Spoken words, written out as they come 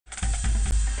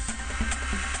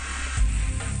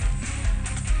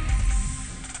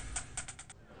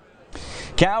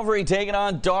Calvary taking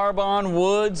on Darbon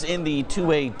Woods in the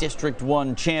 2A District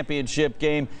 1 championship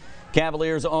game.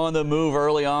 Cavaliers on the move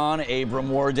early on. Abram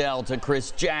Wardell to Chris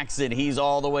Jackson. He's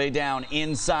all the way down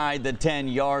inside the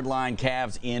 10-yard line.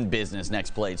 Cavs in business.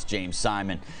 Next play, it's James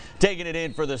Simon taking it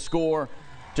in for the score.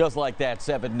 Just like that,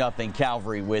 7-0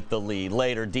 Calvary with the lead.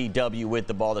 Later, DW with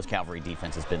the ball. This Calvary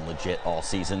defense has been legit all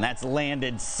season. That's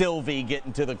Landon Sylvie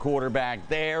getting to the quarterback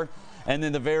there. And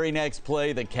then the very next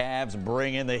play, the Cavs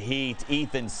bring in the heat.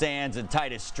 Ethan Sands and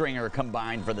Titus Stringer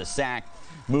combined for the sack.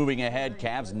 Moving ahead,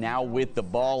 Cavs now with the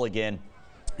ball again.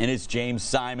 And it's James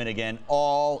Simon again.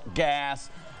 All gas,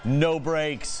 no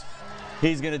brakes.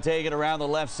 He's going to take it around the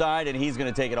left side, and he's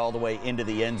going to take it all the way into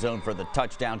the end zone for the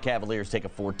touchdown. Cavaliers take a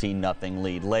 14-0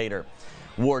 lead later.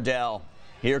 Wardell,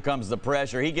 here comes the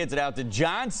pressure. He gets it out to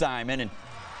John Simon, and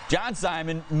John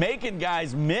Simon making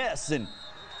guys miss and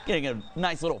getting a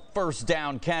nice little first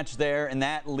down catch there, and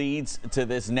that leads to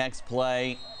this next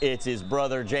play. It's his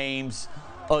brother James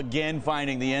again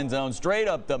finding the end zone straight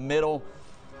up the middle.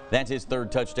 That's his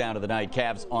third touchdown of the night.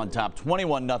 Cavs on top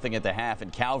 21-0 at the half,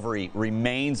 and Calvary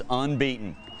remains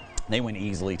unbeaten. They win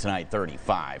easily tonight,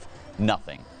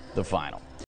 35-0 the final.